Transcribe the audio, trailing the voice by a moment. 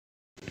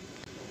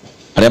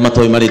Aria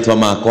matoi maritwa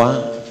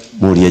makwa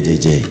murie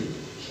JJ.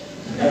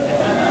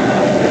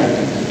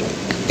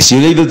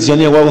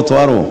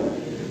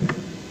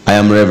 I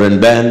am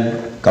Reverend Ben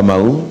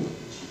Kamau,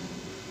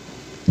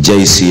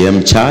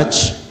 JCM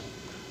Church,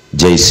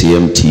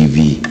 JCM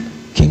TV,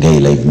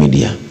 Kingai Live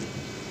Media.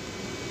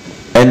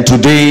 And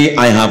today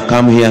I have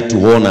come here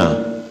to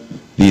honor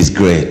this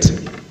great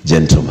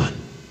gentleman.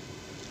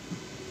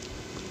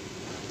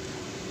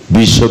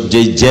 Bishop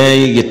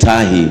JJ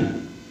Gitahi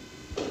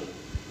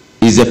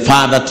is a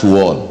father to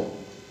all.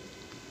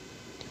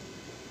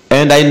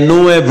 And I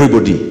know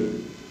everybody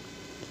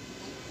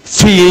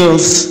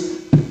feels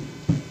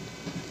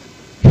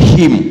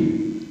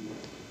him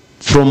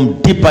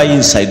from deeper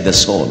inside the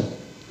soul.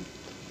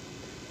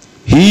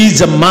 He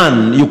is a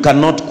man you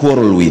cannot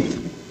quarrel with.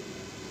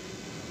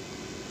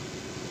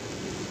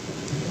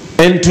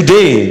 And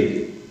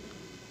today,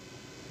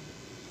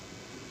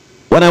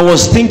 when I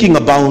was thinking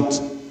about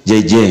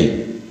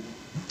JJ,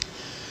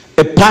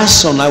 a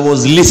person I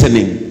was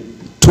listening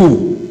to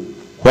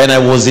when I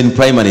was in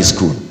primary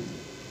school.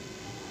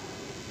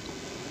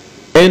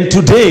 And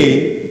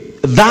today,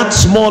 that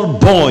small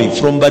boy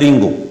from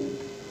Baringo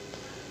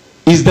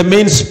is the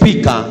main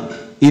speaker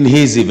in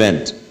his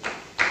event.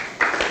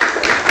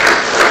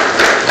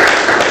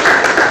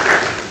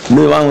 And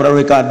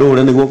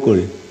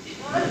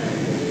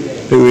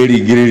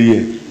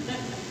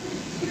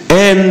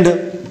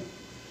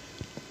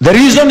the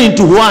reason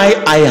into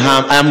why I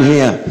am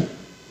here,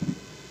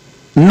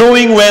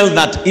 knowing well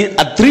that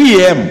at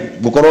 3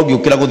 a.m.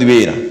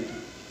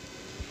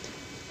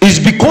 is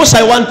because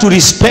I want to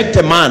respect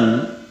a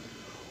man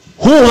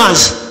who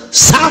has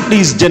served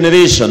his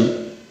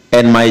generation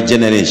and my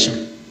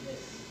generation.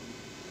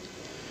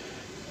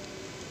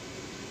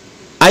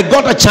 I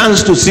got a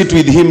chance to sit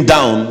with him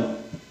down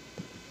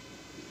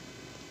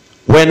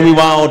when we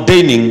were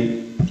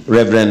ordaining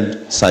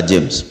Reverend Sir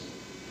James.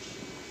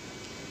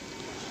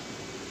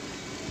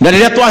 Na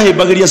riria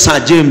twahimbagĩria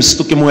Sir James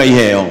tukimuhe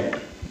iheo,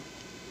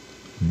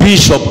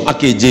 Bishop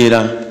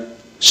akĩnjĩra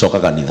coka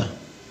kanitha.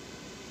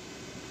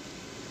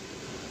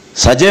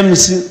 Sir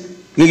James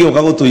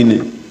gĩgĩũka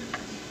gũtũ-inĩ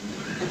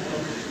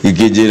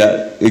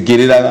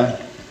ikiriraga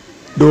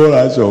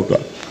ndora coka.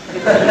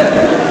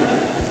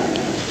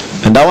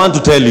 And I want to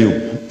tell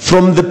you,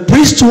 from the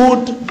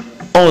priesthood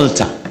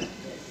altar,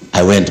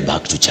 I went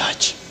back to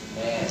church.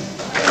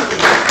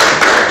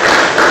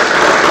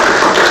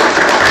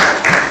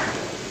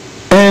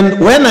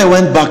 And when I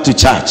went back to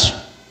church,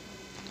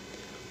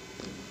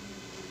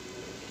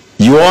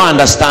 you all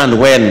understand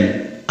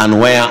when and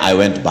where I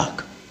went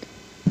back.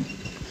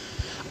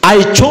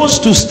 I chose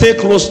to stay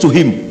close to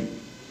him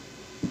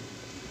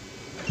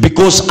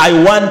because I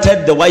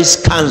wanted the wise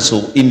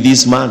counsel in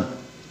this man.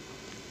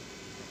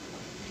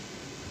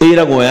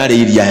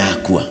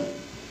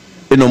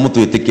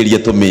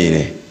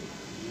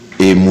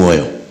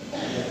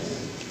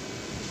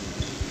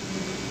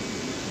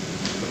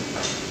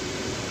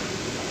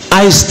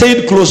 I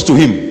stayed close to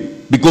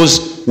him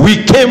because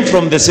we came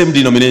from the same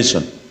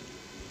denomination.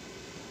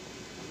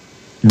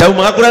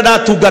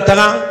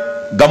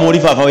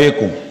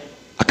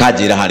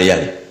 Akajira hari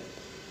yari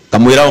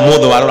kamwira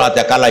umutho warora ati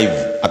akalive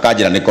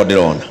akajira niko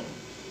ndirona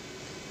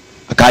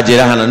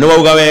akajira hana ni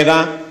wauga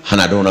wega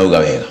hana ndona uga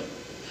wega.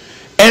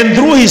 And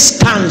through his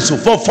counsel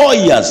for 4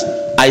 years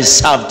I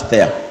served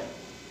there.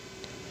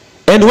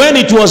 And when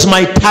it was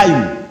my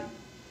time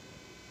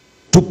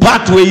to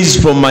part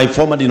ways from my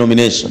former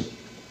denomination,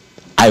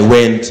 I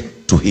went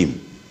to him.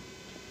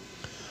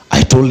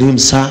 I told him,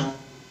 sir,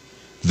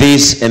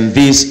 this and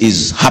this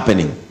is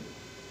happening.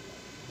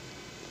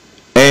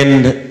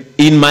 And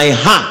in my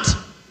heart,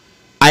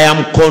 I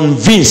am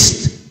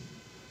convinced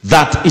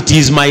that it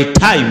is my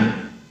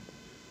time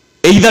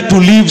either to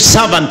leave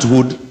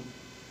servanthood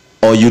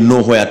or you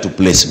know where to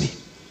place me.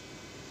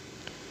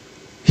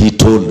 He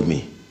told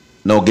me,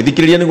 it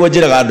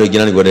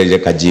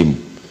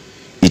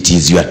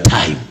is your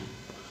time.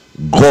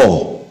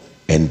 Go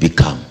and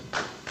become.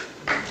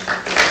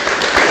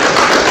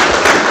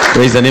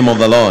 Praise the name of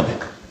the Lord.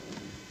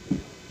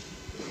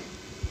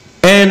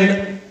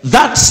 And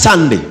that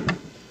Sunday,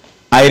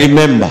 I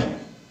remember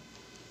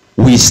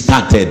we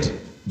started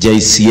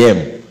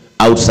JCM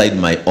outside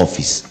my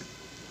office.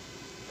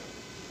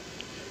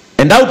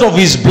 And out of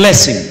his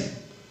blessing,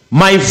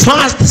 my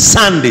first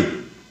Sunday,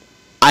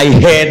 I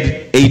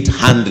had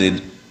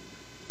 800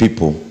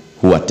 people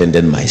who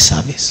attended my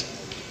service.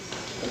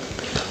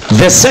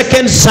 The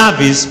second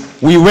service,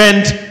 we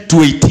went to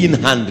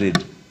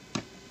 1,800.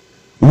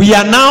 We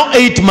are now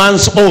 8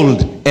 months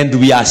old and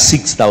we are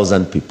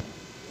 6,000 people.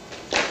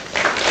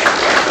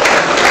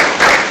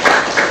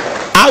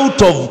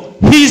 Out of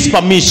his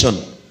permission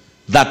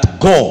that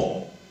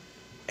go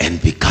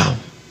and become.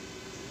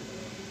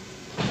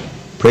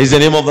 Praise the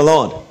name of the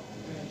Lord.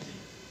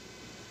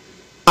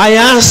 I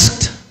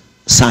asked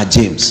Sir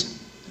James,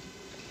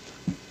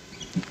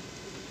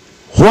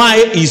 why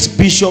is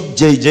Bishop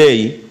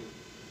JJ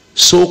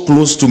so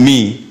close to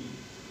me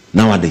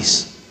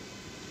nowadays?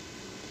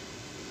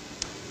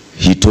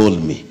 He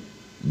told me,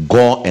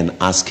 go and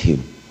ask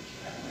him.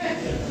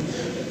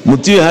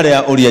 Mutiwe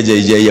haria uria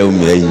JJ ya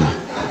umiraini.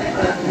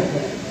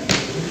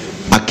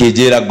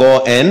 Akijera,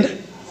 go and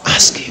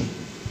ask him.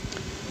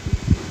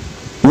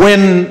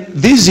 When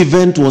this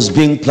event was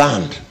being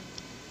planned,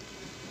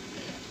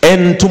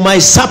 and to my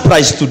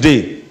surprise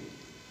today,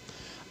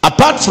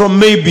 apart from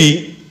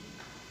maybe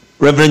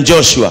Reverend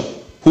Joshua,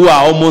 who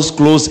are almost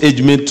close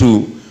age mate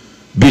to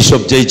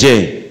Bishop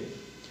JJ,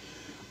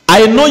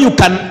 I know you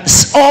can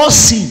all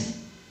see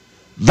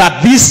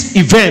that this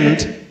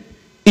event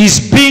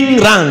is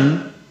being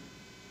run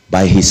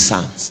by his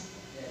sons.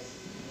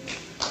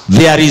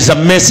 There is a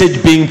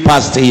message being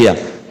passed here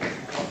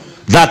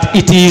that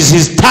it is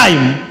his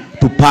time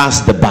to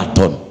pass the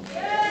baton.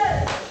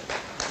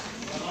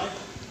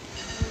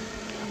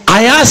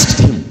 I asked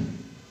him,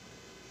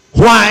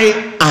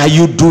 why are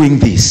you doing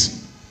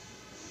this?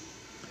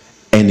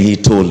 And he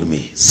told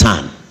me,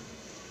 son,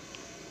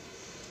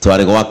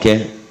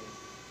 wake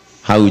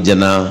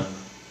haujana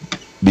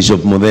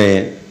Bishop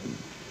Mode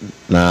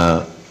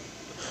na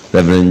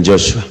Reverend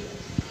Joshua.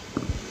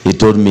 He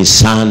told me,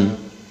 son,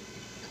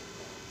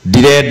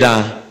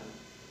 direda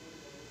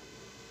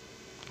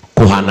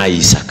kuhana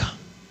Isaka.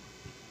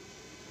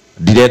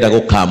 Direda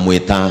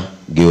gukamwita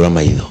giura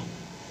maitho.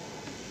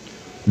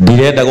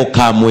 Direda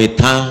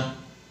gukamwita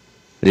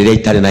riria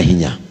itari na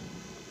hinya.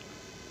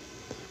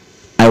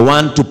 I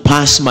want to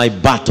pass my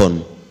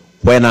baton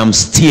when I'm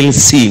still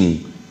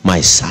seeing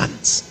my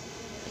sons.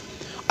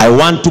 I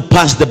want to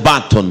pass the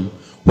baton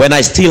when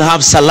I still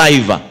have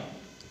saliva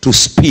to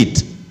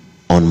spit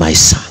on my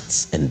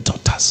sons and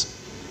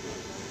daughters.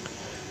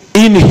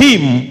 In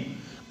him,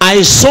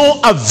 I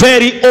saw a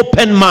very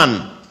open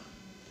man.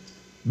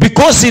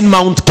 Because in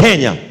Mount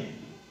Kenya,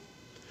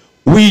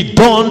 we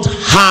don't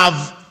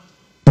have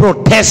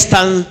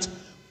Protestant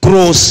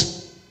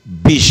cross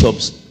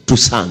bishops to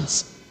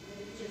sons.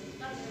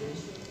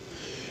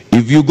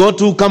 If you go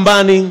to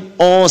Kambani,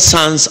 all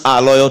sons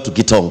are loyal to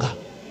Kitonga.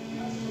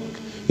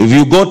 If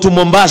you go to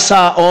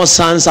Mombasa, all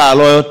sons are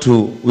loyal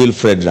to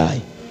Wilfred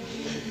Rai.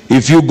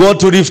 If you go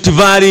to Rift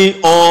Valley,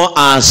 all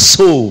are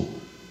so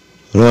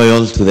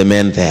loyal to the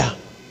men there.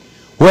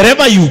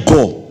 Wherever you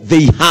go,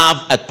 they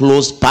have a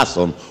close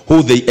person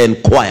who they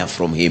inquire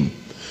from him.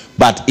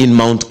 But in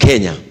Mount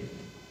Kenya,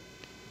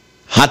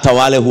 hata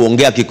wale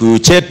huongea Kikuyu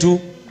chetu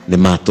ni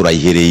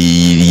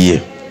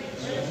maturaihireirie.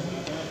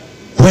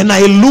 When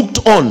I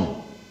looked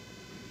on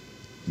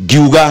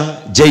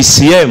Giuga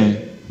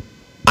JCM,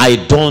 I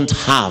don't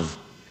have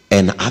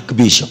an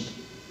Archbishop.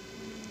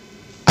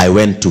 I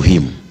went to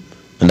him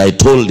and I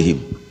told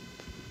him,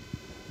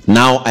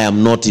 now I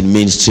am not in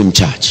mainstream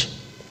church.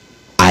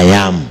 I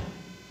am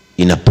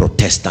in a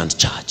Protestant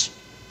church.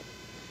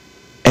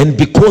 And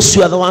because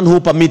you are the one who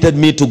permitted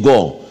me to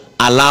go,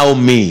 allow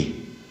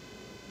me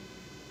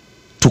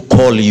to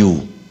call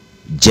you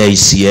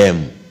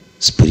JCM,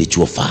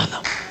 spiritual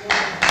father.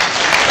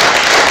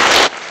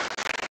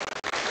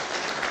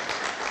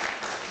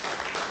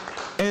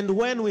 And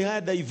when we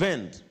had the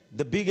event,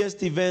 the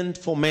biggest event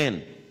for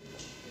men,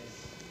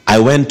 I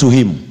went to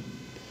him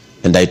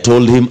and I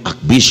told him,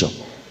 Archbishop,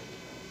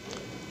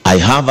 I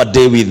have a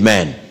day with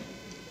men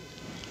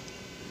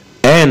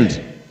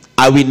and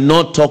I will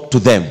not talk to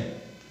them.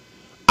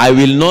 I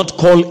will not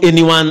call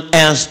anyone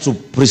else to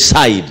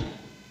preside.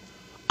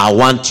 I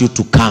want you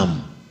to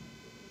come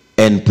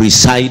and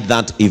preside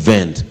that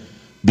event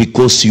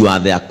because you are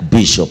the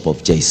Archbishop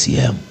of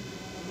JCM.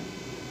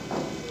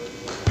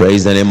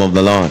 Praise the name of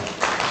the Lord.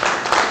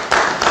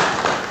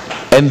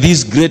 And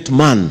this great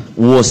man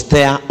was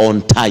there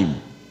on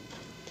time.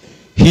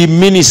 He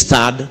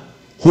ministered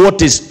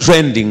what is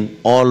trending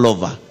all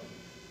over.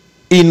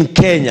 In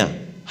Kenya,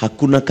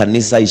 hakuna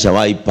kanisa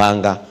ishawai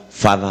panga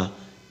father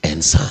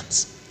and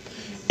sons.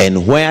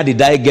 And where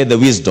did I get the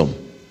wisdom?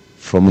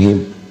 From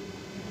him.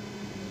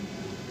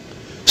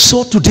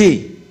 So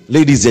today,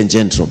 ladies and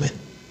gentlemen,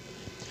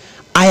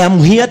 I am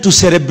here to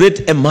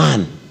celebrate a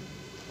man.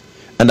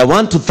 And I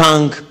want to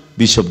thank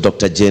Bishop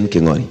Dr. Jane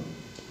Kingori.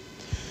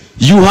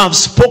 You have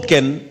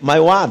spoken my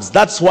words.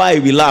 That's why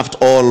we laughed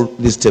all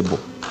this table.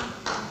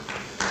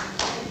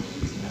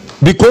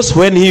 Because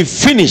when he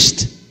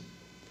finished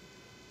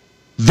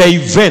the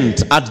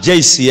event at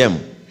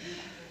JCM,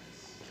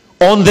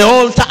 on the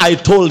altar I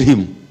told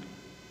him,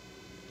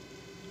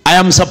 I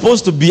am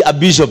supposed to be a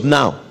bishop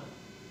now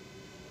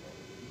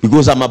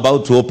because I'm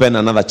about to open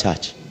another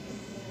church.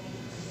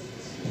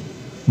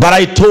 But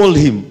I told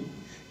him,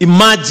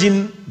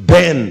 imagine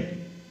Ben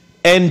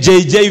and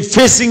JJ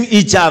facing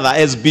each other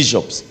as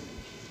bishops.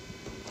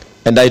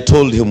 And I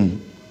told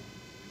him,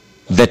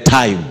 the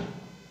time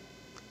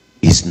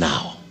is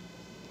now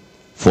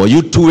for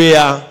you to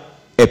wear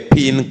a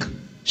pink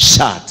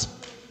shirt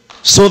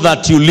so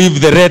that you leave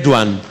the red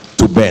one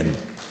to Ben.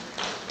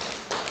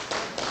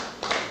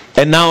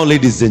 And now,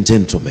 ladies and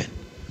gentlemen,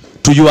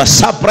 to your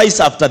surprise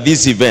after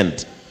this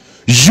event,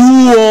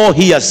 you all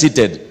here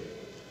seated,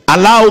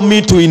 allow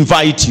me to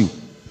invite you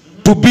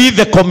to be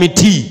the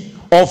committee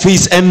of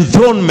his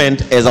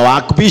enthronement as our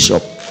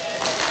Archbishop.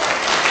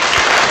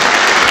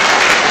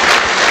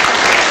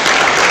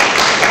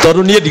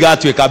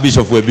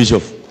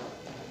 Bishop.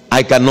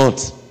 I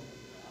cannot.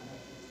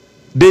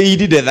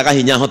 Deidi ndethaga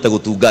hinya hote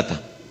gutungata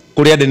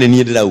kuria ndene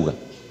nie ndirauga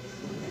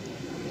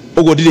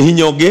ugo ndire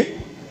hinya ungi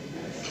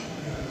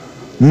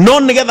no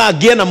nigetha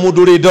ngie na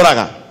mundu ri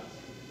ndoraga.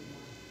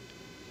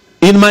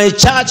 In my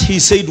church he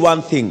said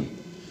one thing,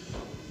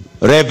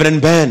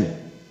 Reverend Ben,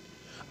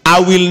 I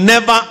will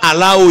never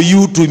allow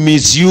you to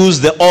misuse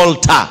the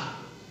altar.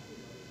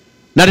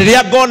 Na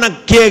riria ngona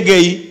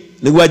kiegei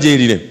niguo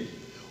njirire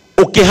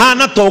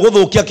ukihana to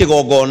guthukia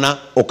kigongona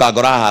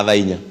ukangora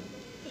hathainya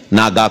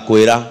na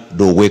ngakwira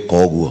ndugwika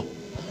uguo.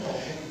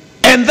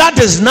 And that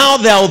is now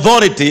the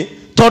authority.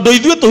 Tondu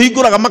ithuĩ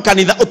tuhingũraga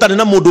makanitha ũtarĩ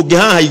na mũndũ ũngĩ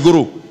haha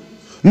igũrũ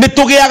nĩ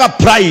tũgĩaga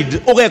pride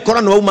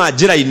ũgekora nĩ wauma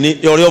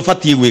njĩra-inĩ ũrĩa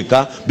ũbatiĩ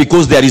gwĩka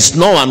because there is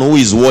no one who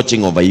is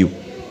watching over you.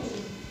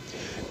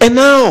 And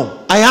now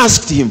I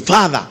asked him,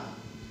 Father,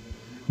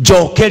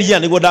 njokeria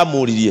nĩguo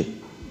ndamũririe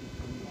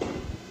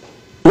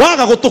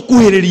waga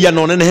gũtũkuhĩrĩria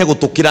na ũnenehe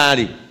gũtũkĩra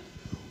rĩ,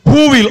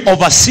 who will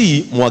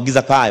oversee Mwangi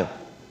Zakayo?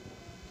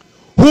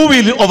 Who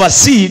will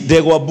oversee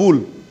Degwa Bull?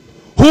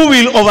 Who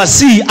will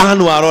oversee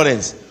Anwar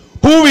Lawrence?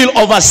 Who will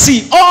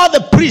oversee all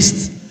the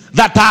priests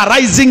that are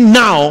rising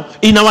now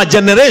in our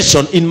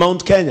generation in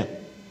Mount Kenya?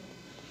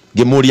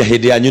 Gemuria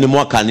hede yanyu ni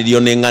mwakanirio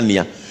ni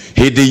ngania.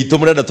 Hede itu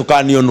murenda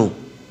tukanio no.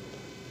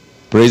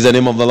 Praise the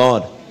name of the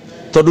Lord.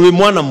 Tondu wi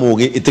mwana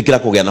mugi itikira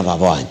kugea na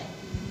baba wanyu.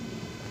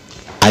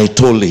 I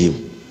told him,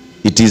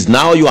 it is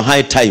now your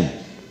high time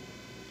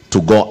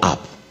to go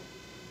up.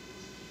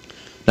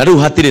 Na riu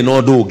hatire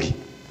no ndugi.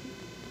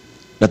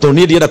 Na tondu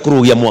nie ndienda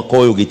kurugia mwaka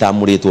uyu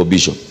gitamuritwo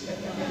bishop.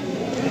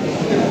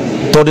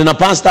 Tondu na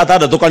pastor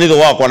atada tukanitho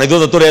wakwa na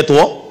ithuothe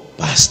turetwo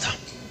pastor.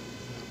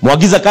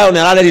 Mwangi Zakayo ni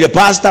ararerire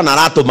pastor na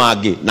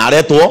aratumangi na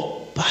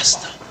aretwo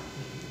pastor.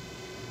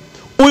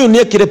 Uyu ni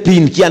ekire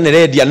pin kia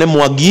neredia ne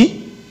Mwangi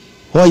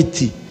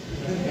White.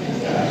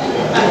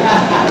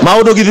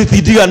 Maundu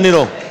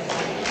githitiganiro.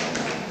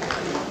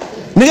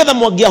 Nigetha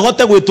Mwangi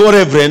ahote gwitwo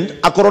reverend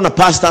akorwo na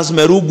pastors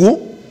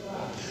merungu.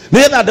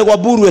 Nigetha Degwa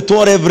Buru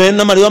etwo reverend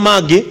na mario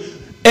mangi.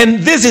 And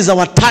this is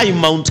our time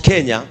Mount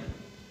Kenya.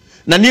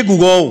 Na nie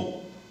ngugo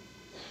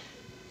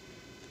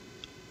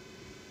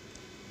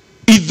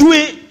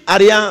ithuĩ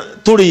aria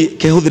turi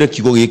kehuthire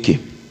kiugo giki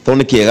to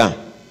ni kiega.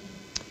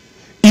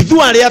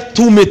 Ithuĩ aria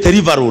tumite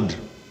River Road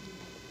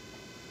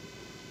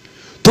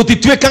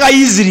tutitwekaga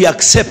easily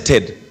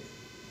accepted.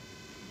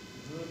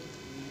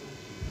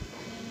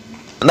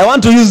 And I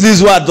want to use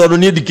this word to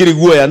need kiri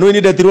guoya no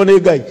ni ndetirwo ni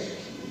Ngai.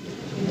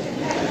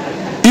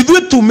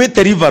 Ithuĩ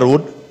tumite River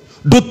Road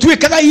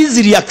ndutwekaga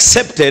easily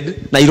accepted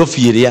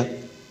Nairobi iria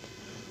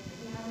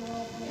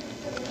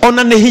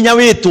ona ni hinya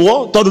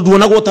witwo tondu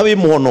nduonagwo ta wi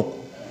muhonoku.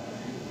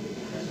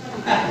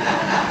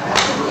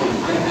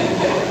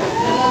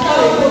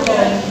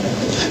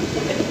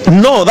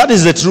 No, that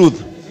is the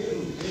truth.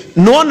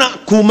 Nona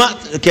kuma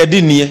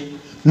kedinie,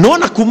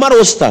 nona kuma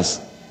roasters.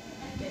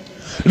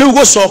 Riu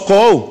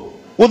gocoko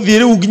uthie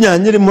riu nginya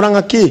Nyeri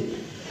Murang'a ki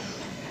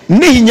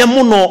ni hinya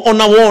muno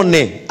ona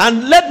wone.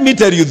 And let me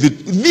tell you,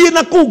 thie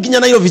na ku nginya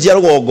Nairobi cia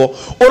rugongo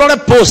urore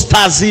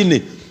posters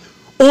ini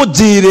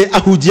ujire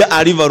ahujia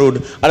a River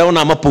Road aria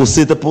ona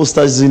mapostite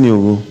posters ini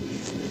ugu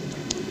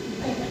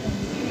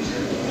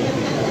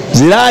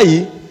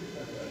zirai.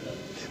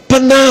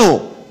 But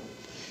now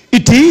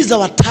it is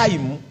our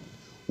time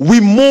we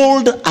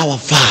mold our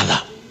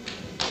father.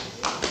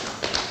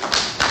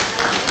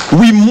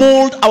 We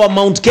mold our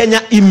Mount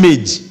Kenya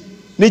image.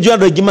 Nijua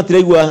ndo ingi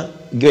matiraigua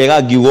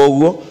ngega ngiugo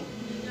uguo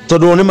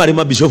tondu ni mari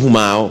mabishofu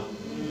mao.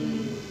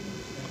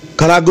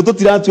 Karangu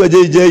tutiratua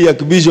JJ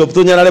Archbishop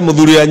tunyarare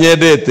muthuri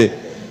anyendete.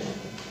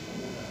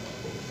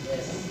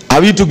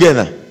 Are we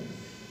together?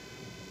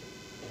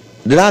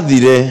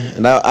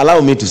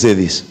 Allow me to say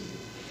this.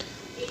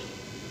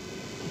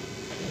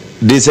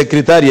 The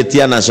Secretariat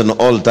ya National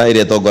Altar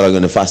ire tongoragio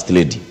ni First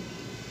Lady.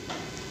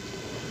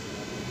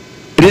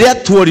 Riria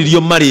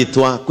tuoririo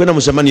maritwa kwina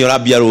mucemanio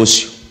rabia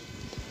rucio.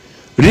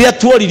 Riria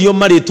tuoririo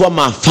maritwa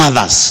ma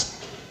fathers.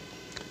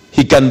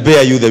 He can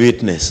bear you the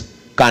witness.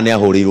 Kane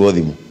ahurirwo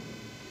thimu.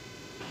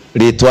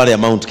 Ritwa ria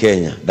Mount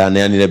Kenya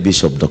ndaneanire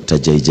Bishop Dr.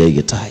 JJ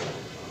Gitai.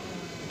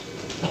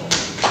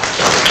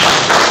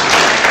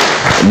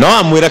 No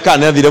amwire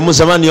kane athire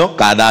mucemanio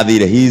kada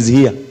athire. He is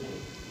here.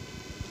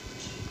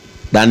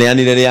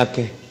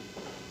 Yake.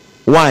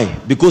 Why?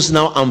 Because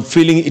now I'm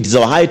feeling it is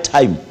our high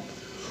time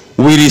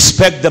we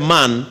respect the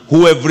man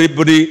who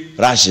everybody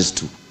rushes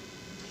to.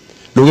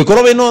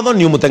 Lugikoro we no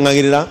ni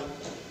umutengagirira,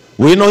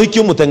 we no hiki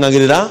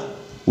umutengagirira,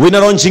 we na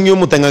launching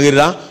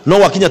umutengagirira, no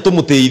wakinya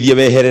tumuteithie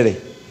beherere.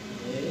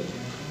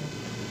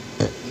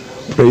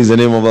 Praise the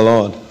name of the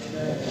Lord.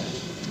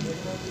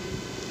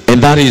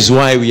 And that is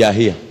why we are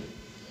here,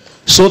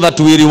 so that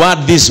we reward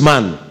this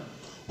man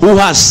who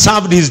has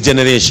served his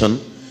generation.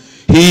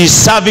 He is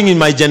serving in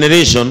my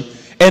generation,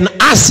 and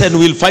Asen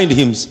will find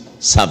him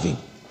serving.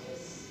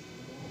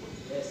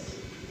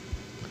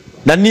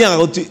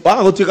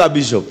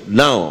 Bishop,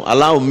 now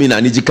allow me na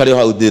nijikari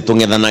how de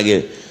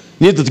tongedhanage.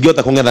 Ni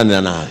tutigota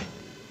kongedhanira nawe.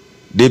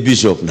 The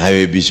bishop na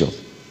we bishop.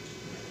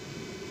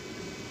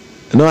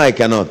 No, I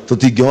cannot.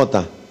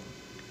 Tutigota.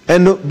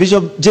 And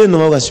Bishop Jane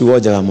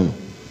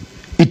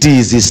it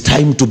is his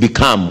time to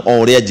become,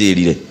 or it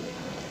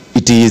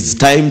is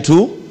time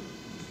to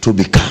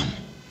become.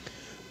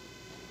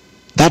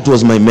 That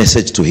was my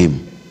message to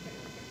him.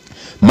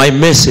 My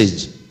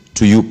message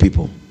to you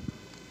people.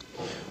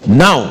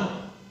 Now,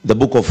 the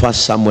book of 1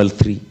 Samuel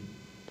 3.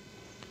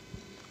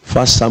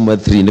 1 Samuel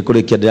 3. 1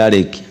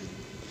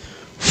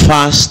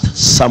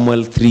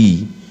 Samuel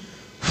 3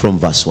 from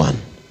verse 1.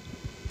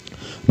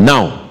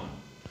 Now,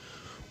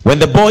 when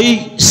the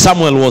boy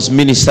Samuel was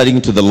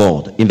ministering to the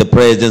Lord in the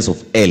presence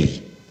of Eli,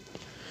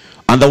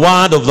 and the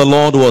word of the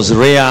Lord was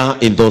rare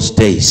in those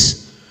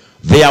days,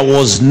 there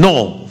was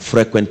no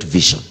frequent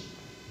vision.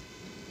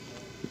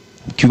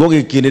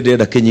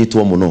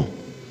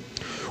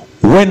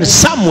 When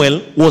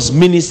Samuel was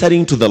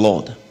ministering to the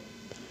Lord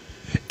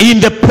in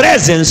the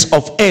presence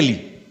of Eli,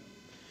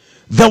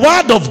 the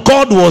word of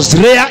God was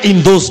rare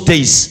in those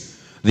days.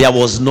 There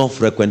was no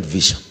frequent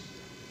vision.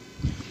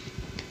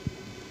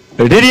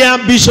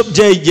 Bishop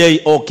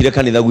JJ o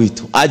kirekanitha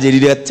gwitu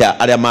ajirire ata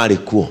aria mari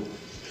kuo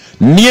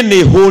nie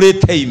ni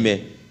hurite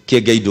ime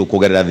kiengeindo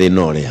kugerera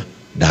thina uria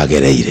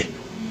ndagereire.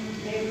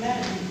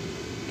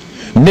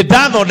 Ni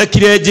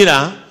ndathondekire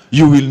njira.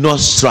 You will not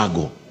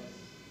struggle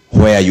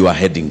where you are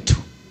heading to,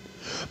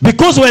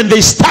 because when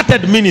they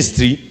started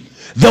ministry,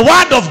 the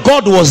word of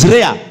God was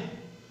rare.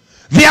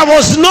 There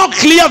was no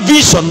clear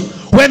vision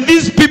when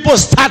these people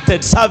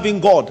started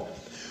serving God.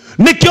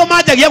 There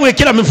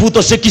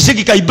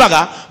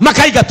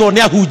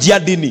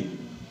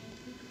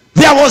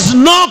was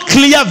no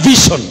clear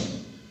vision.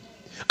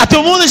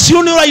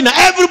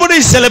 Everybody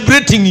is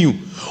celebrating you.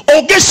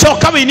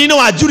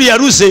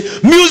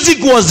 Music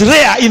was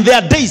rare in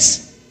their days.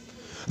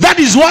 That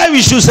is why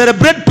we should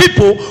celebrate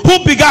people who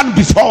began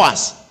before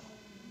us.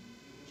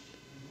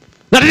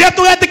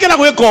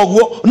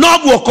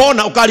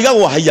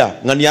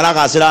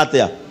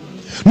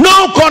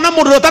 No kona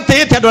mundu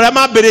utatete andu aria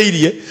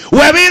mambiriirie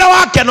we wira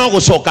wake no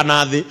gucoka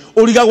nathi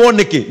urigagwo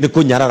niki ni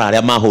kunyarara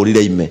aria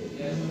mahurire ime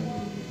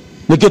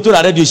nikio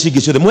tura radio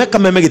cingi ciothe mweka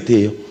meme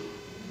gitio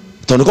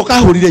tondu ko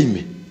kahurire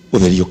ime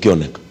utheri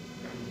ukioneka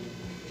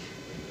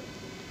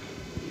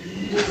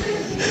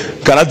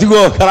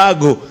karatigo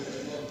karago.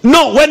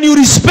 No, when you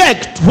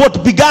respect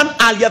what began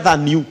earlier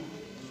than you.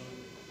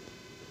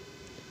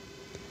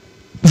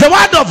 The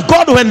word of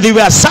God when they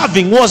were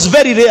serving was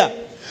very rare.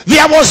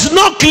 There was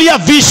no clear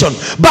vision.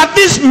 But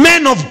these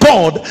men of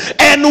God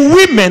and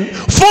women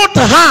fought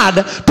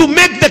hard to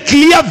make the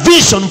clear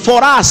vision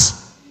for us.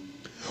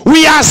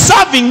 We are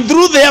serving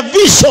through their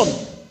vision.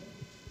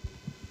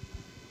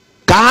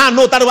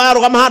 Kahano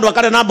tarwaro kamahado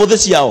akare na mbothe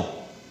ciao.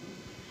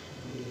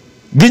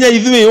 Ginya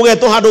ithui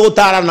ugeto hando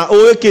gutarana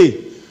uwiki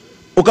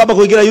ukamba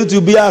kuingira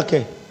YouTube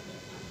yake.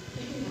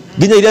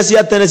 Ginya iria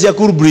cia tene cia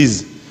Cool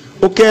Breeze.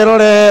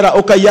 Ukerorera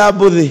ukaiya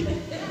mbuthi.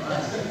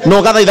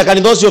 No gathaitha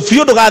kanitha ucio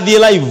fiu ndugathie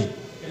live.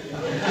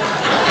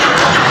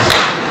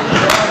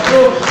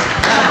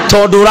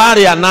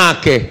 Toduraria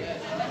nake.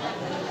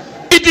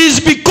 It is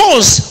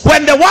because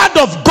when the word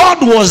of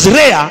God was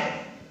rare,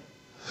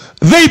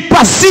 they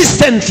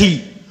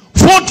persistently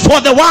fought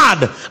for the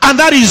word, and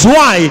that is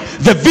why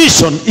the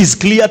vision is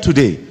clear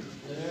today.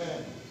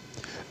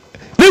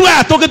 We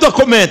were talking to a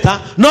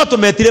commenter, not to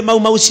metire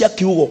mau cia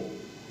kiugo.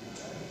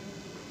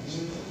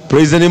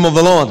 Praise the name of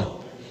the Lord.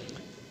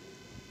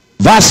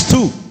 Verse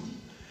 2.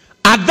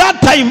 At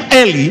that time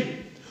Eli,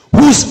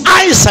 whose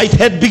eyesight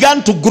had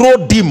begun to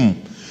grow dim,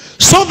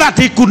 so that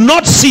he could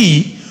not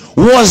see,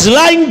 was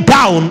lying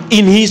down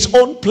in his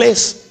own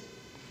place.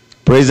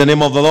 Praise the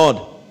name of the Lord.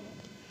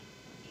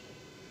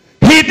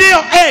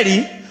 Hideo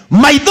Eli,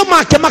 maitho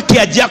make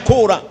makianjia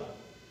kura.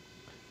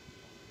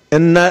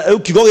 And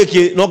ukigo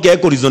giki no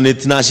ke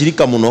resonate na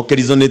shirika muno ke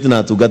resonate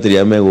na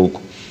tugatiri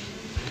meguko.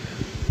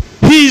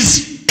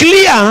 His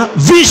clear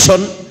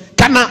vision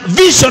kana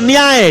vision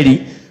ya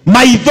Eli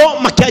maitho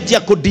makianjia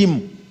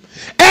kudimu.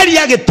 Eli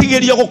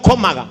agetigerio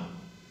gukomaga.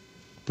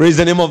 Praise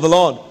the name of the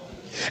Lord.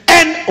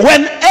 And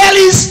when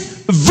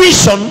Eli's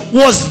vision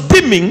was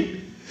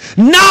dimming,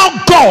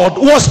 now God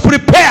was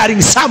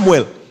preparing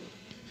Samuel.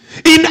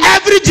 In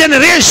every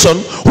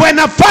generation, when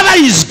a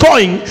father is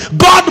going,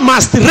 God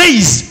must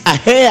raise a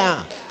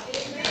heir.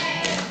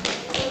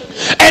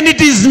 And it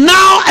is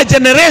now a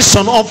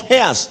generation of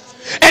heirs.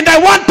 And I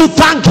want to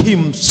thank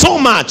him so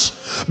much,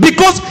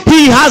 because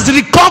he has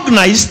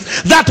recognized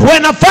that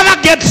when a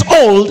father gets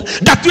old,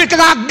 that we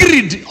can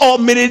grid or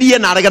mererie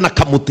na regana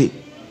kamuti.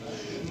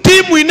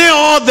 Timu ine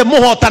o the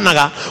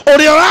muhotanaga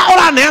ori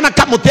ora neana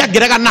kamuti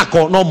agirega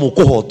nako no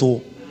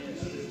mukuhoto.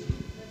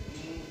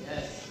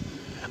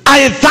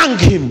 I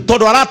thank him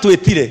todo aratu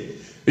etire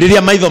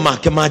riria maitho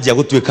make manjia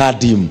gutweka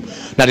dim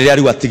na riria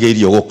riu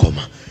atigeirio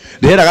gukoma.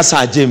 Riria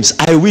gasa James,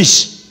 I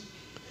wish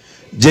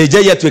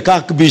JJ atweka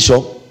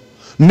Archbishop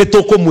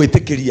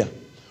nitukumwitikiria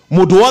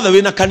mundu wothe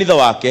wina kanitha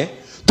wake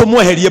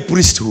tumweherie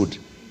priesthood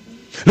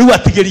riu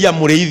atigiria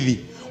muriithi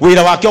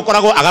wira wake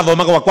okoragwo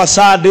agathomaga kwa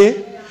Sunday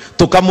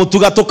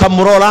tukamutuga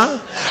tukamurora,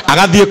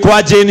 agathie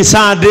kwa Jane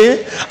Sande,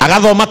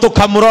 agathoma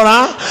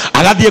tukamurora,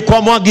 agathie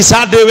kwa Mwangi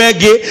Sande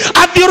wengi,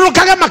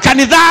 athiurukaga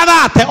makanitha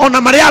thate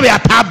ona maria we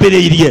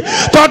atambiriirie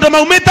tondu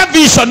maumite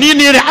vision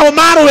ini ire au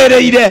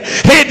marwereire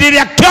hindi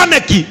iria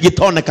kioneki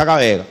gitonekaga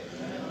wega.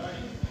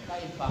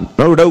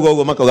 No ndauga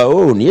ugo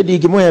makauga nie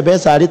ndingimuhe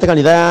mbeca arite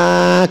kanitha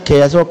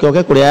yake acoke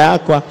oke kuria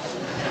yakwa.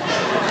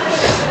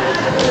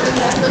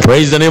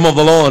 Praise the name of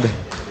the Lord.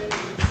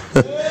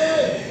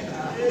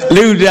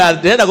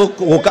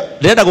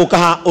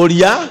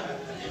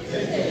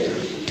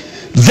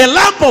 The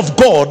lamp of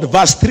God,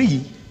 verse 3,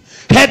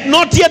 had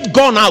not yet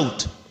gone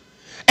out,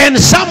 and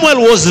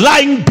Samuel was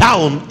lying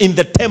down in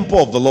the temple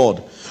of the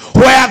Lord,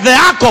 where the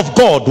ark of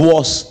God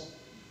was.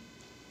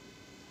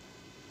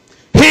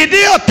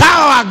 Hidio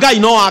tawa gai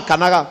no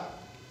akanaga.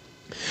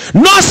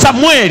 No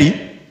Samueli,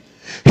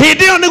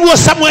 hidio niguo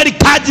Samueli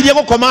kajirie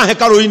gukoma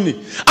hekalu-ini.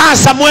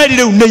 Samueli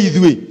riu ni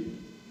ithui.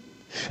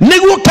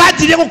 Niguo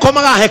kajirie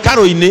gukomaga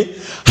hekalu-ini,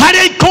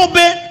 haria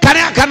ikombe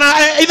kana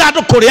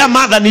ithanduku ria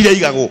mathanire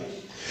igago.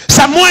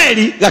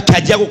 Samueli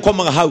gakajia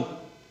gukomaga hau.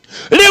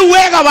 Riu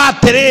wega wa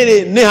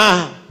atiriri ni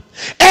haha.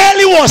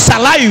 Eli was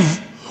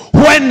alive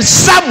when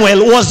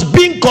Samuel was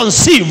being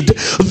conceived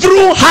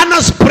through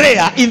Hannah's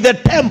prayer in the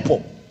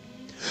temple.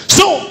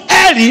 So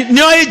Eli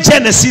nioe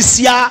Genesis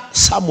ya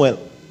Samuel.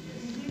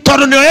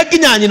 Toro nioe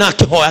kinyanyi na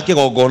kihoya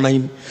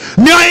kigongona-ini.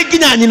 Nioe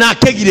kinyanyi na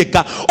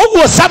kigirika.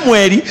 Uguo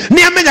Samueli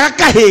ni amenya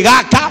kahi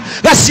gaka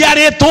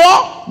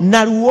gaciaritwo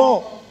na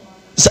ruo.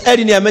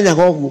 Eli ni amenya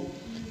uguo.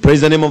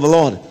 Praise the name of the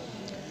Lord.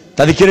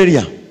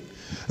 Tathikiriria.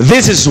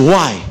 This is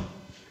why,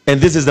 and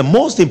this is the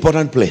most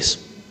important place.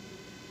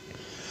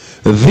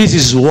 This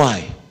is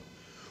why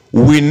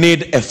we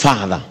need a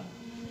father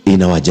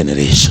in our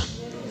generation.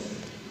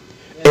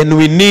 And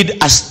we need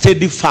a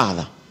steady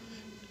father,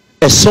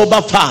 a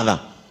sober father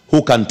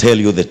who can tell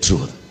you the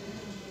truth.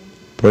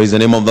 Praise the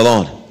name of the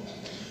Lord.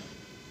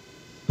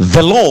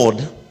 The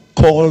Lord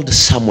called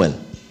Samuel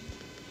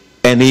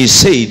and he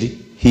said,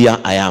 here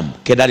I am.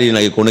 Kedari na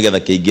gikone getha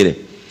keigire.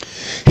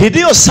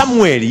 Hidio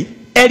Samueli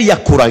eri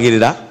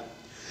akuragirira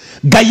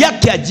Ngai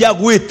yake ajia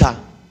gwita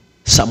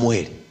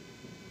Samueli.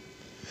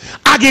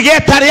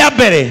 Agigeta ria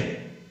mbere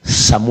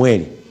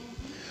Samueli.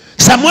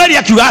 Samueli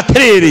akiuga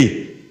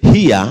atiriri,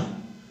 here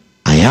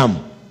I am.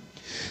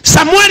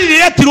 Samueli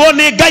riretirwo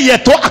ni Ngai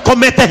eto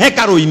akomete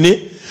hekalu-ini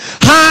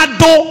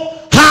handu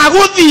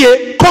haguthie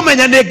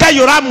kumenya ni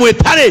Ngai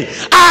uramwita ri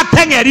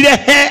atengerire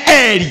he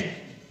Eli.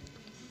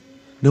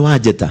 Ni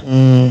wajeta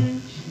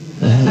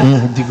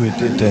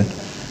ndigwitite.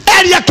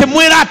 Eli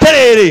akimwira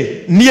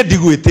atiriri nie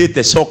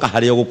ndigwitite coka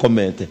haria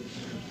gukomete.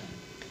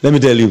 Let me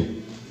tell you,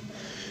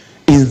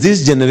 in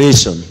this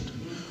generation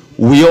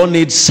we all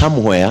need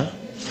somewhere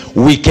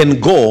we can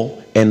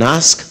go and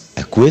ask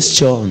a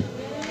question.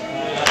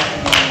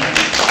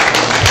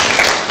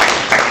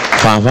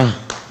 Pava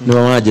ni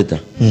wajeta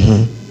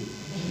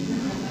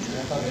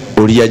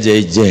uria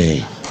JJ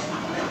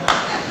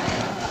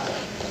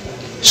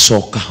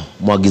soka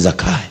mwagiza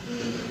kai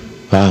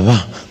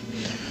Pava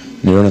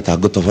niliona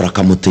tagotofora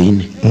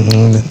kamutini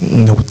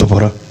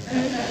ndagutofora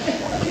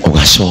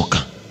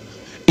ugasoka.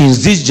 In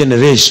this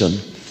generation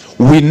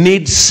we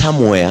need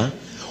somewhere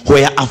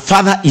where a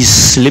father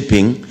is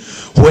sleeping,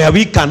 where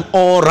we can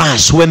all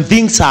rush when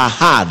things are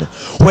hard,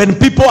 when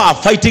people are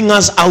fighting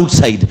us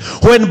outside,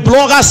 when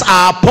bloggers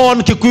are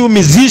upon Kikuyu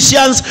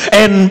musicians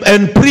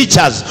and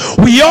preachers.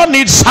 We all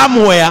need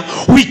somewhere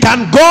we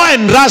can go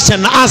and rush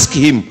and ask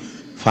him,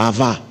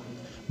 Father,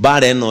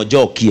 bare no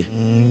jokie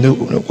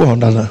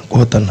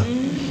kuhotana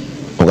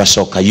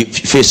ugacoka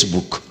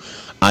Facebook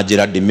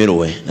ajira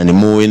ndimirwe na ni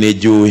muwe ni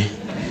njui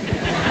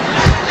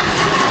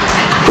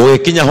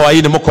ugikinya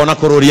hwaini mukona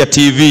kururia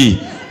TV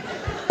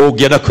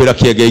ungienda kwira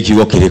kienge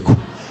ikigo kiriku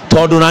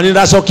tondu nani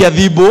ndacokia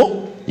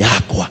thimbu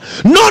yakwa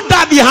no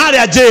ndathi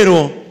haria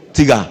njiro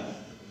tiga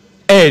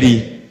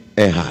Eli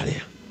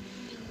haria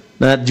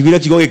na njugire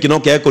kigo giki no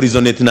kia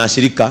resonate na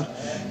shirika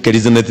ke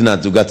resonate na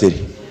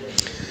tugatiri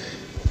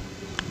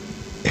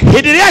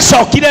hidiria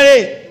shokire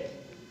ri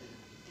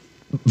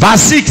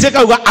verse 6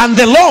 ekauga, and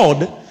the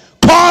Lord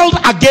called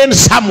again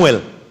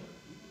Samuel,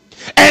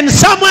 and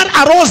Samuel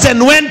arose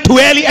and went to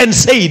Eli and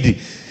said,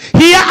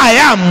 here I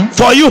am,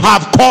 for you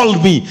have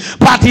called me.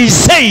 But he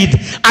said,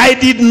 I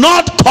did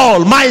not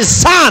call. My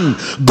son,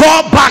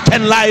 go back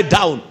and lie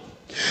down.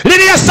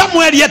 Lilia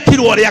Samuel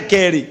yetirwo ria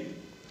keri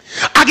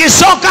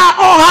agicoka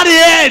o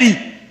hari Eli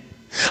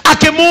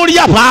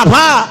akimuria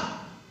baba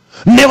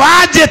ni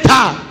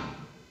wajeta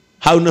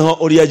hau niho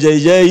uria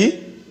JJ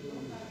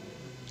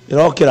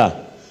irokira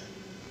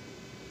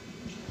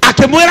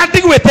akimwira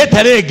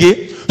ndigwitete ringi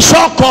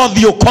coka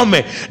uthie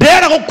ukome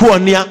ndĩrenda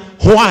gũkuonia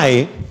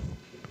why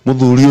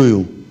muthuri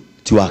uyu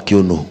ti wa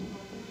kiuno.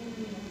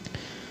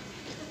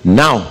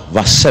 Now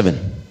verse 7,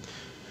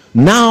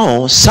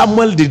 now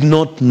Samuel did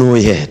not know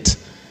yet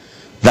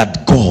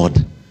that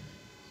God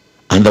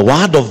and the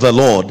word of the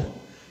Lord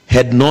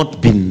had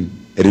not been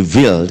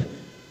revealed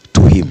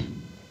to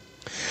him.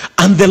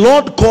 And the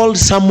Lord called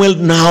Samuel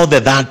now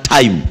the third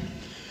time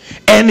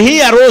And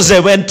he arose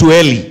and went to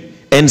Eli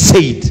and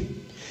said,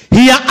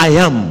 here I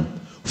am,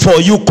 for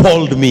you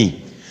called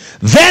me.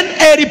 Then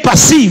Eli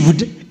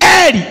perceived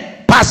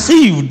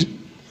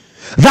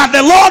that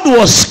the Lord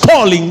was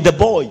calling the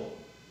boy.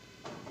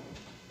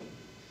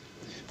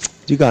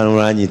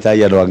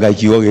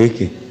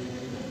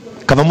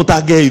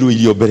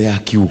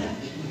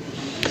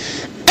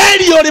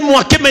 Eli ori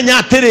mwakimenya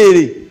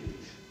atiriri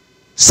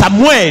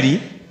Samueli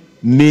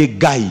ni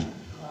Ngai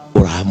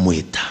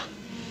uramwita.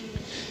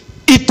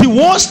 It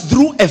was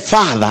through a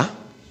father.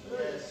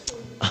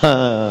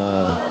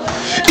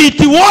 It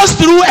was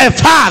through a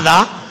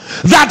father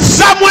that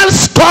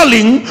Samuel's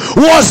calling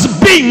was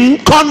being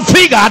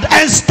configured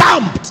and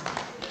stamped.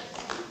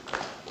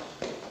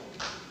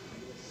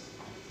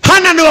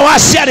 Hannah no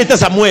wasiarite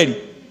Samueli.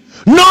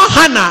 No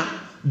Hannah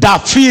da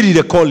feel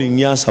the calling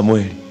ya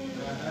Samueli.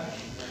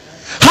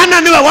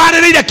 Hannah no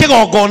warire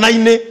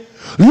kigongona-ini.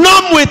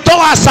 No mwito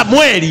wa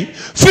Samueli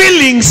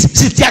feelings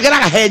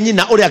sitiageraga he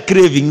nyina uria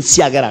cravings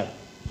siageraga.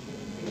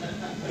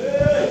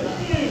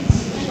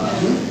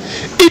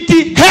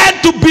 It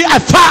had to be a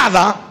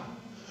father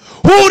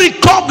who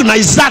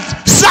recognized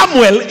that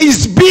Samuel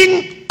is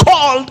being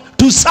called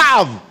to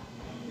serve.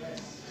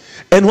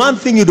 And one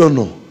thing you don't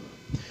know,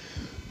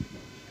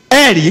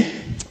 Eli,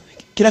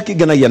 kila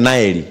kiganagia na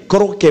Eli,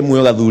 koro ke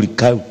muyo gathuri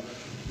kau.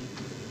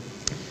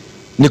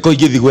 Niko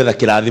igithi gwetha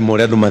kirathimo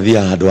ria andu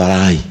mathia andu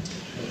arai.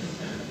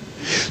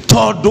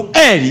 Tondu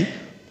Eli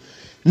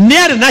ni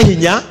ari na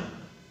hinya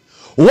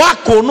wa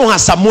kunuha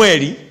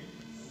Samueli.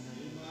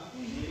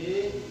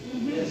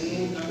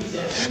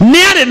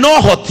 Niare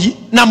no hoti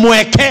na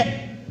mweke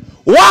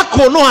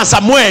wako no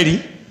Samueli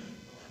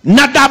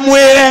na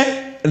damwere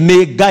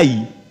ni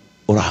Ngai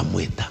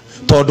uramwita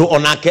tondu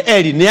onake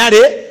Eli niare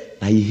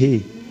na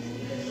ihe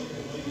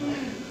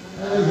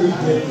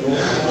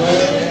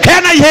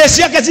kana ihe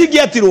ciake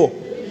cingiatirwo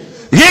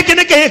giki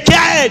ni kihe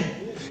kia Eli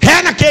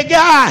hena kenge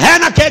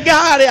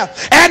haria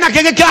hena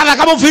kenge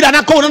kirathaka mubira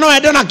na kuu no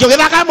ende nakio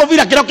githaka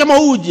mubira kiro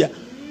kimuhunjia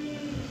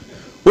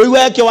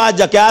wiweke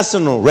wanja kia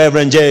Arsenal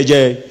Reverend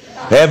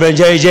Reverend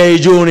JJ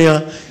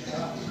Junior.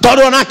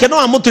 Todo nake no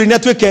amuturine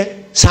twike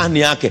sani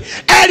yake.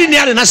 Eli ni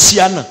ari na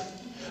ciana.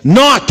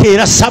 No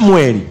akira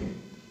Samuel.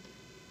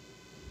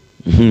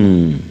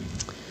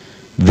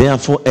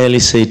 Therefore Eli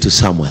said to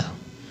Samuel,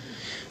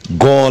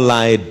 go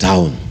lie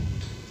down.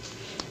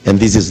 And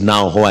this is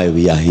now why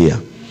we are here.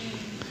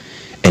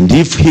 And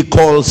if he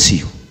calls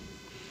you,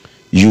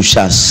 you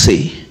shall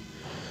say,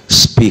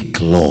 speak,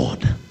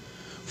 Lord,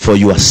 for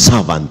your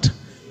servant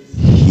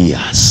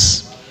hears.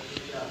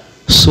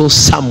 So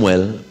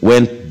Samuel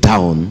went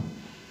down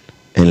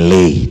and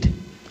laid.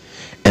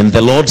 And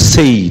the Lord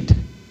stood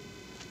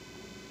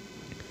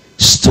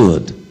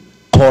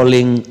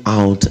calling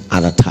out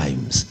other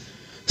times,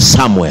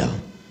 Samuel,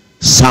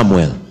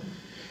 Samuel.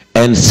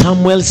 And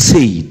Samuel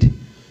said,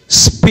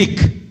 speak,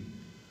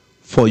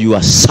 for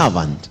your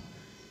servant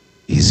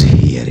is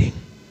hearing.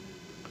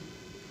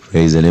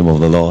 Praise the name of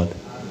the Lord.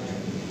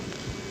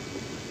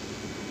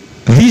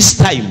 This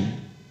time,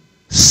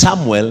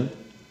 Samuel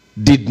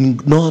did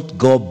not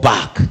go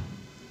back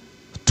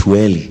to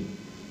Eli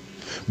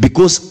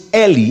because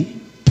Eli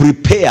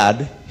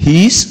prepared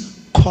his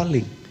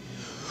calling.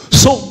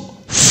 So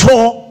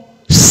for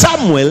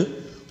Samuel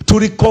to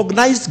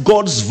recognize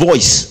God's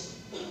voice,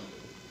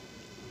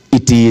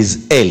 it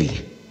is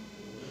Eli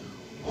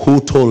who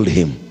told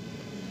him,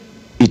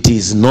 it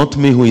is not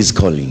me who is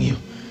calling you,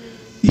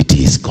 it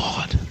is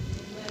God.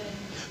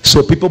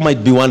 So people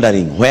might be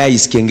wondering, where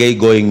is Kengei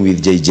going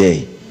with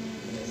JJ?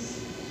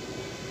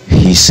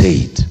 He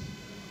said,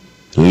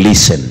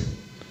 listen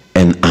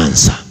and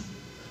answer.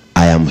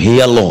 I am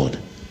here, Lord.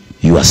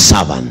 Your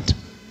servant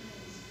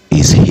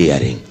is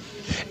hearing.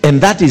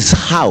 And that is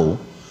how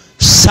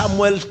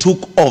Samuel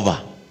took over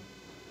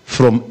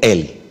from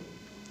Eli.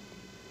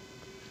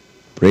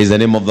 Praise the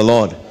name of the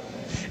Lord.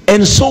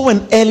 And so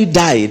when Eli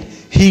died,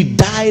 he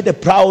died a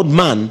proud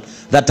man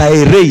that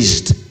I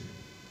raised,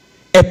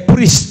 a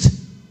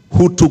priest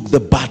who took the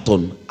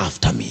baton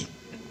after me.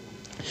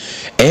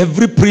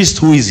 Every priest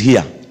who is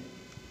here,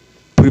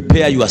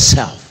 prepare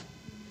yourself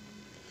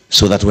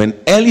so that when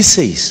Eli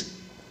says,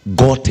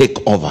 go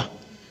take over,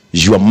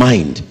 your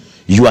mind,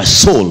 your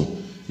soul,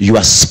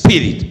 your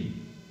spirit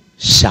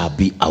shall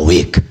be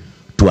awake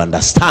to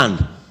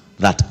understand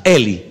that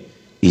Eli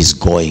is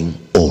going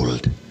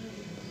old.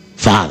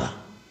 Father,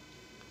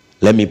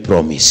 let me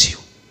promise you,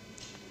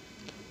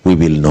 we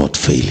will not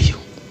fail you.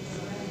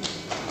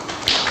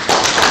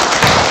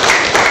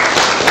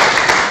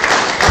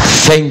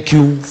 Thank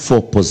you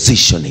for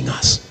positioning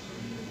us.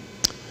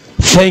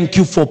 Thank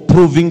you for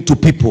proving to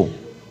people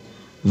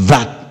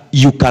that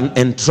you can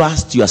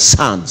entrust your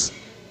sons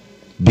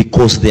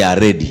because they are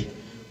ready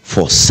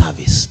for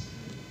service.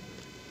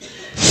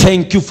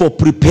 Thank you for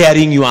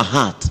preparing your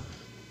heart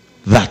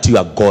that you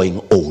are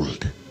going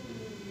old.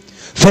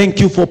 Thank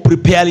you for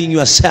preparing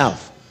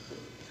yourself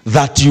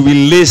that you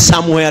will lay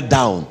somewhere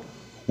down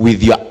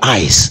with your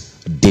eyes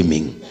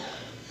dimming.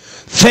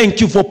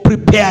 Thank you for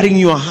preparing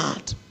your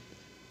heart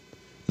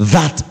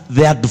that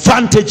the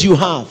advantage you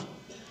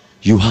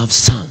have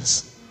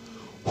sons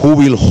who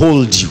will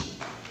hold you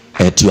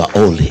at your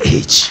old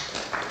age.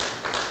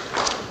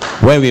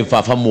 Wewe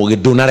mfafa muge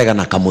dunarega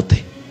na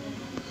kamute.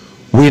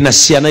 Wina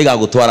ciana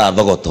igagutwara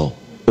thogoto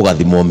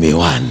ugathimo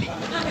miwani.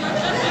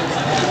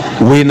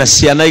 Wina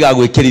ciana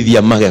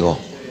igagwikirithia magego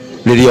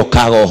ririo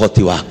kaga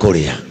uhoti wa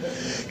kuria.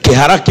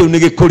 Kihara kiu ni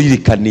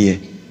gikuririkanie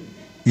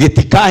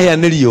gitikahia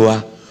ni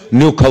riua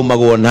ni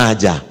ukaumagwo na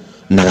nja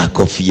na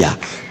gakofia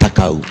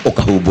takau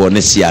ukahumbwo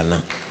ni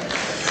ciana.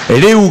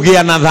 Riu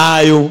gia na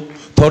thayu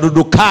tondu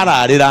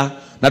ndukararira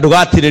na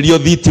ndugatirerio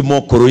thitima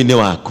ukuru-ini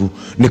waku.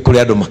 Ni kuri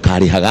andu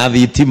makarihaga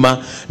thitima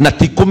na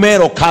ti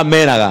kumero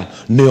kameraga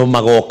nio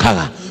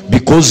magokaga,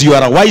 because you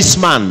are a wise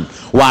man.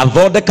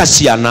 Wathondeka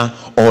ciana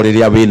o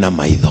riria wina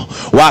maitho,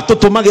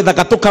 watutuma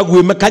githaka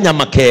tukaguime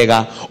kanyama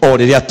kega o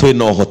riria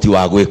twina uhoti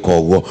wa gwika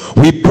uguo.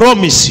 We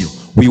promise you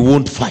we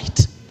won't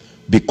fight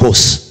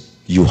because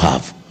you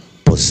have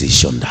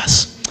positioned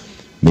us.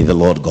 May the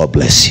Lord God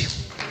bless you.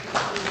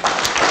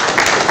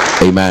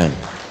 Amen.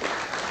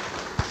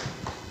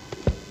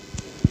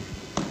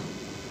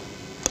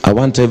 I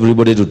want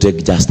everybody to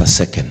take just a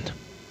second.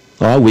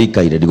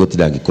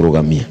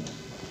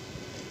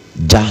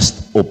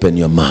 Just open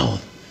your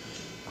mouth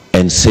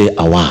and say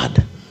a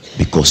word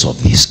because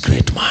of this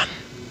great man.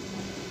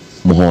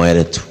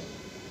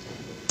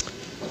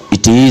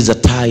 It is a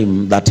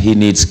time that he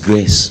needs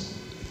grace.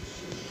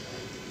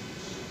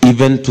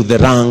 Even to the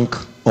rank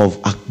of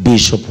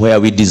Archbishop, where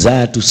we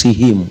desire to see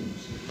him.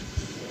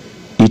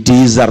 It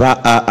is a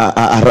rank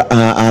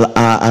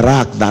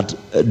that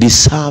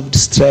deserved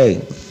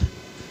strength,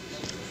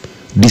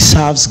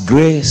 deserves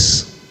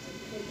grace,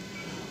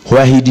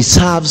 where he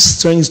deserves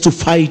strength to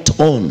fight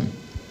on.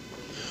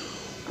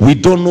 We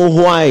don't know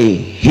why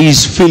he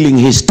is feeling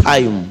his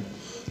time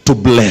to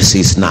bless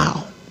is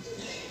now.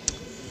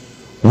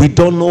 We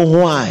don't know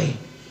why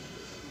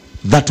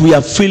that we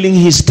are feeling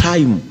his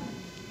time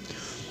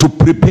to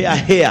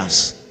prepare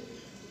heirs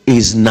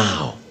is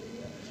now.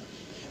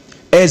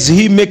 As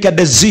he make a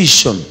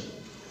decision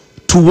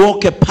to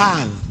walk a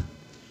path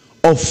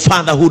of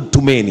fatherhood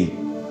to many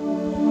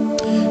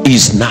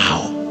is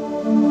now.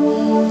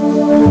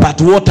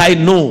 But what I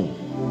know,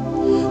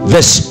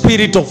 the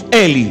spirit of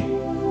Eli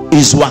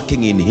is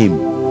working in him,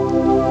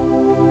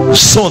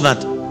 so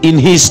that in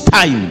his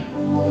time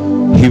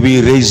he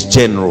will raise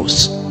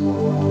generals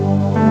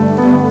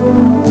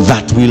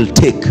that will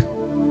take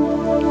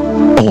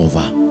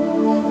over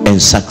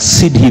and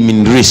succeed him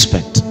in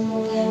respect,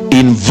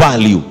 in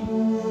value,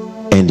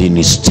 and in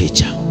his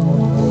stature.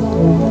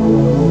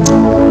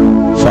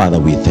 Father,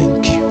 we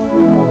thank you.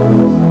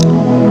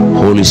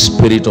 Holy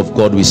Spirit of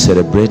God, we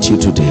celebrate you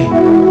today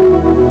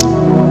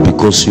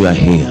because you are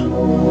here.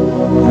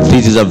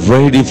 This is a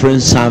very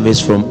different service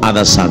from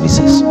other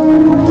services,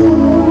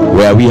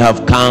 where we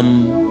have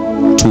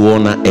come to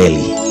honor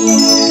Eli,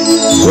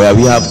 where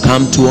we have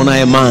come to honor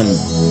a man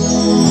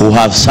who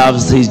has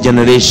served his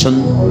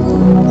generation.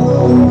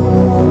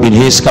 In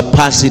his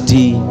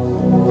capacity,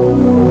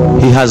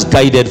 he has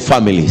guided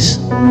families.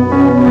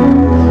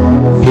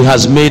 He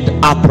has made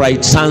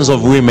upright sons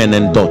of women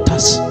and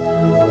daughters.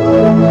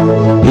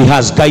 He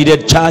has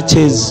guided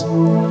churches.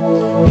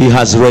 He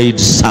has raised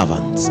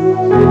servants.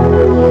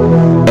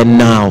 And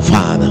now,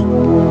 Father,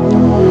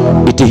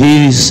 it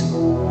is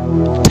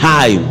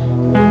time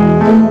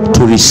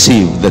to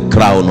receive the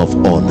crown of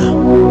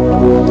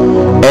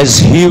honor. As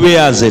he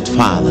wears it,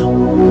 Father,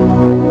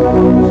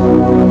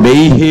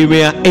 may he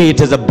wear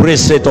it as a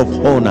bracelet of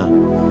honor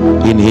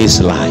in his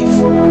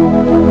life.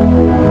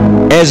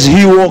 As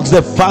he walks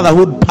the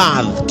fatherhood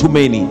path to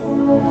many,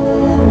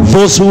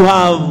 those who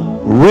have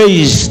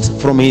raised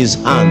from his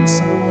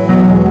hands,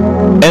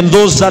 and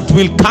those that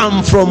will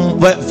come from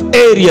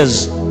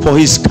areas for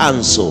his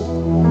counsel,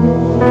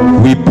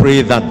 we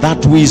pray that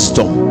that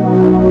wisdom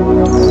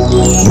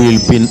will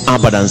be in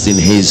abundance in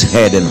his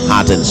head and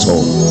heart and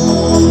soul.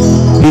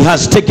 He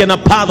has taken a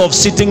path of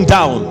sitting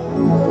down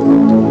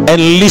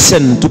and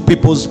listen to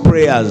people's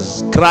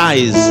prayers,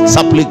 cries,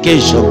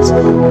 supplications,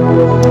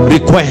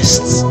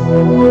 requests.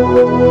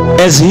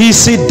 As he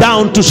sit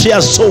down to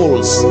share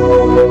souls,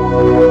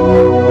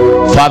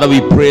 Father,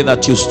 we pray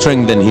that you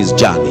strengthen his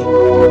journey.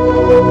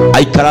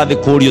 Aikara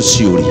kurio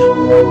ciuria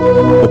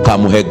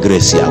ukamuhe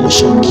grace ya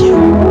gucokia.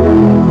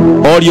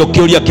 Orio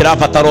kiuria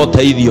kirabatara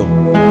uteithio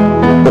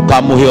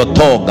ukamuhe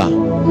otonga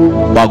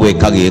wa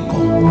gwika giko.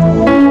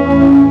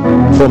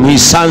 From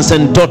his sons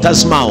and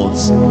daughters'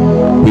 mouths,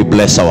 we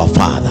bless our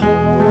Father.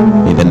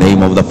 In the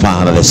name of the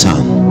Father, the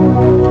Son,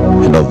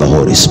 and of the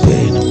Holy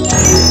Spirit.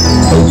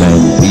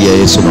 Amen.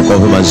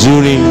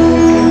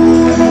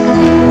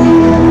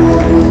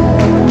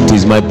 It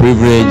is my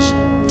privilege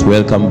to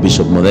welcome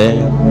Bishop Mode.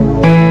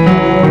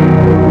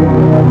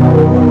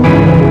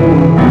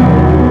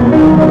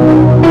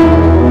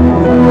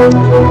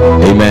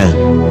 Amen.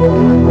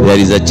 There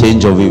is a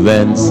change of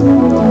events.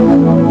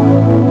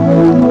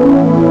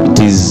 It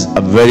is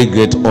a very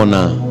great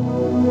honor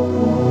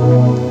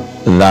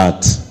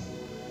that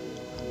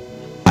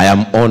I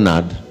am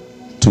honored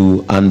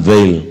to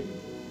unveil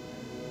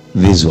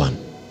this one.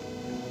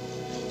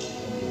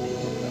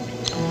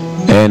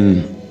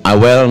 And I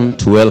want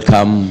to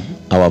welcome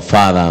our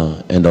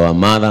father and our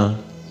mother.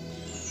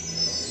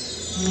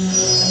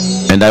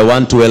 And I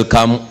want to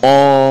welcome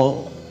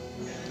all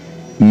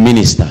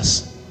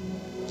ministers,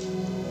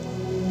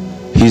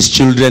 his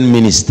children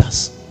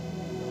ministers,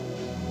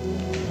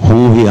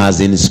 who he has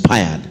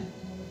inspired,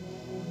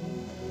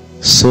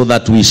 so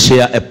that we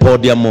share a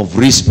podium of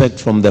respect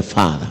from the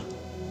Father,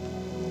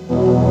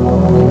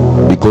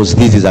 because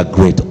this is a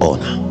great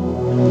honor.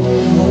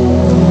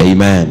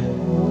 Amen.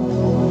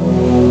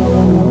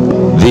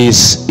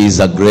 This is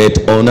a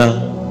great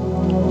honor.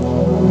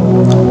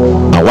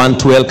 I want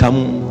to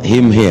welcome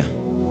him here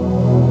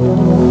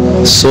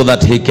so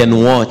that he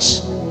can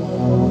watch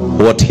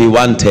what he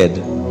wanted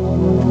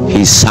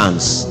his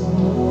sons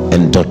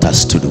and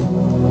daughters to do.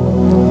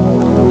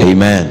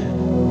 Amen.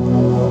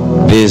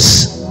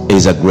 This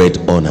is a great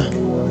honor.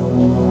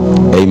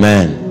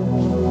 Amen.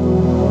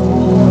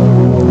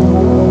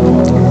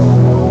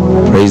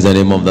 Praise the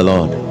name of the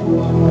Lord.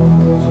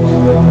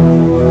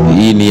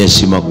 Hii ni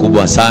heshima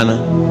kubwa sana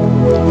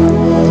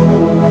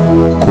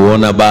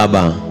kuona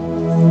baba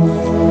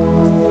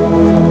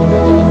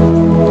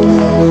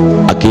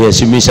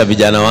akiheshimisha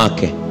vijana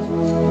wake.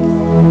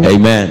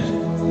 Amen.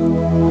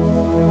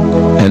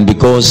 And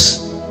because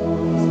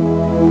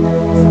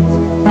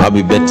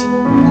Happy Betty,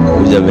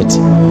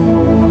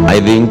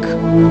 I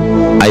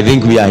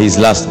think we are his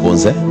last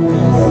borns, eh?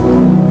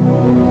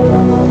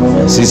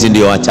 Sisi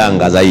ndio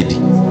wachanga zaidi,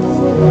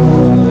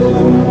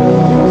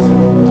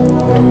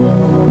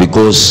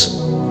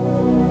 because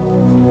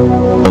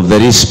of the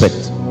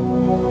respect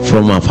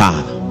from our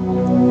father,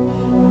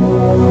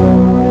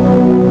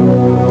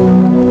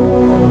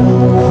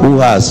 who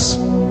has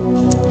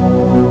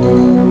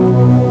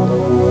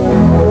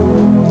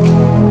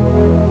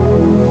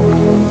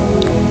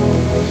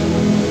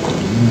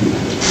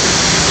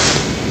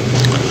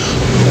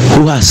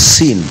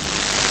seen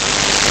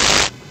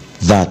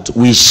that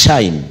we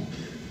shine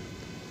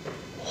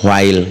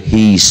while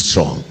he is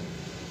strong.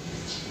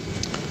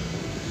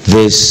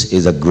 This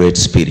is a great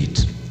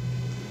spirit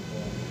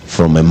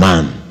from a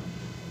man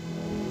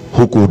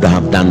who could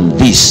have done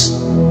this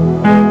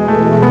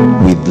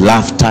with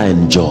laughter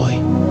and joy,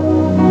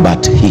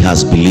 but he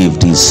has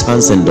believed his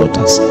sons and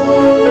daughters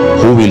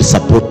who will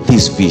support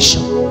this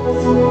vision.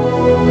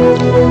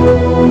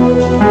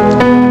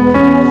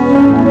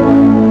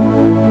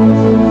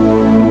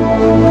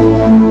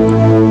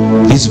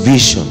 This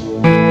vision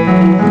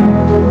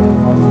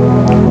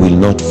will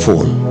not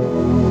fall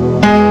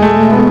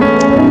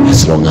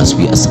as long as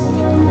we are serving.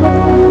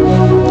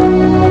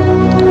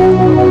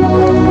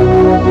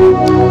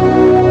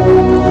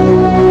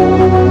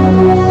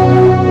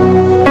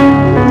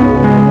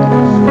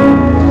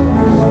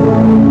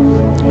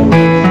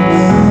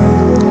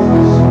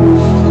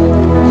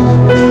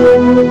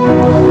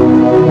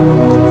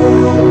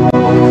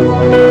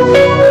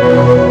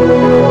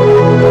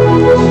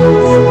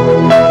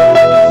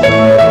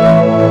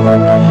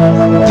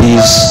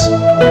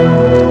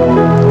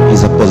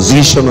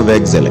 Position of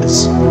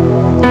excellence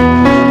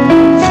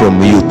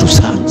from you to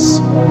sons.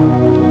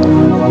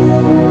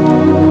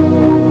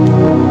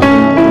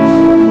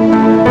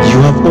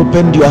 You have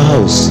opened your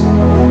house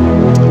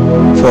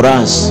for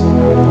us.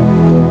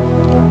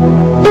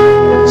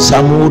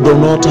 Some who do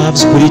not have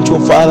spiritual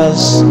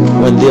fathers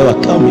when they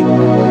were coming,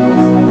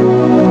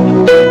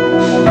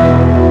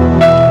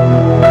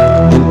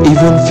 and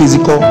even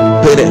physical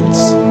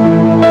parents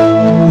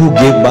who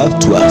gave birth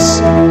to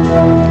us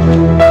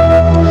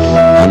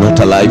are not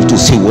alive to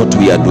see what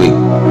we are doing.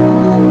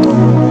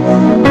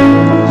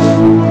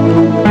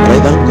 But I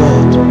thank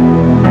God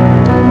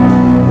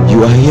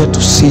you are here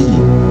to see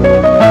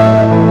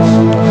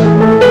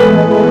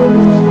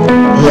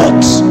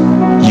what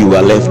you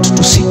are left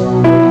to see.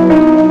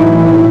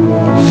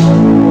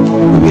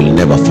 We will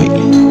never fail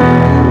you.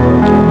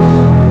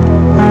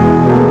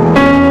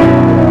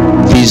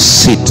 This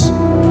seat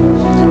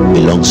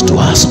belongs to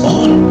us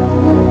all.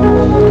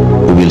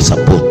 We will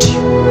support you.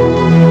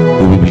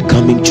 We will be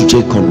coming to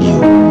check on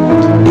you,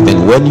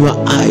 even when your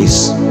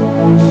eyes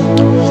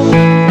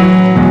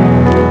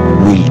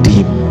will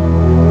dim,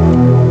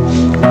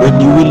 when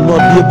you will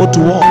not be able to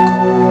walk.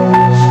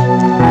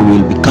 We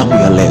will become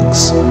your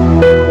legs.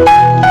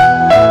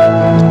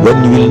 When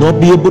you will not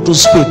be able to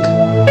speak,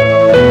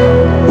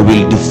 we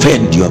will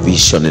defend your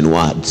vision and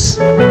words.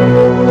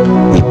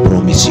 We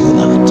promise you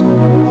that.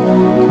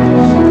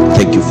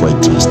 Thank you for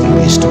entrusting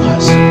this to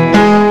us.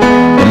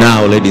 And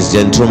now, ladies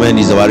and gentlemen,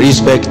 is our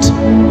respect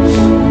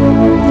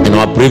and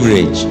our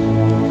privilege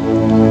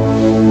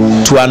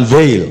to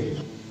unveil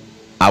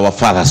our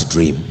father's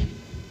dream.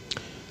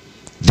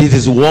 This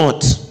is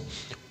what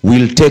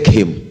will take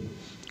him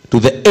to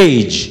the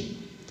age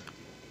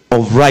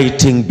of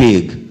writing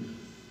big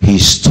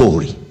his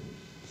story,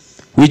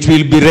 which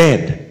will be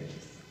read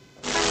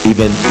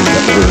even in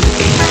the old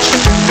age.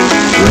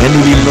 When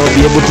we will not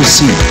be able to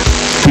see,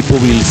 people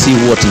will see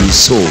what he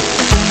saw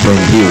when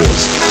he was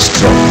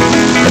strong.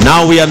 And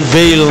now we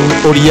unveil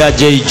Oria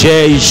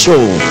JJ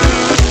Show.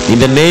 In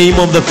the name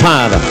of the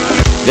Father,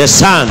 the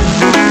Son,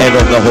 and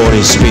of the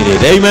Holy Spirit.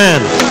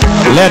 Amen.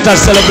 Let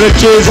us celebrate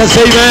Jesus.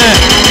 Amen.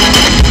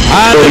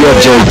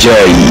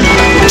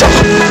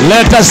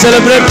 Let us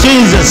celebrate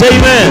Jesus.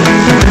 Amen.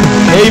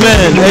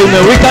 Amen.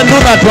 Amen. We can do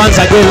that once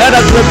again. Let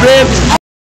us celebrate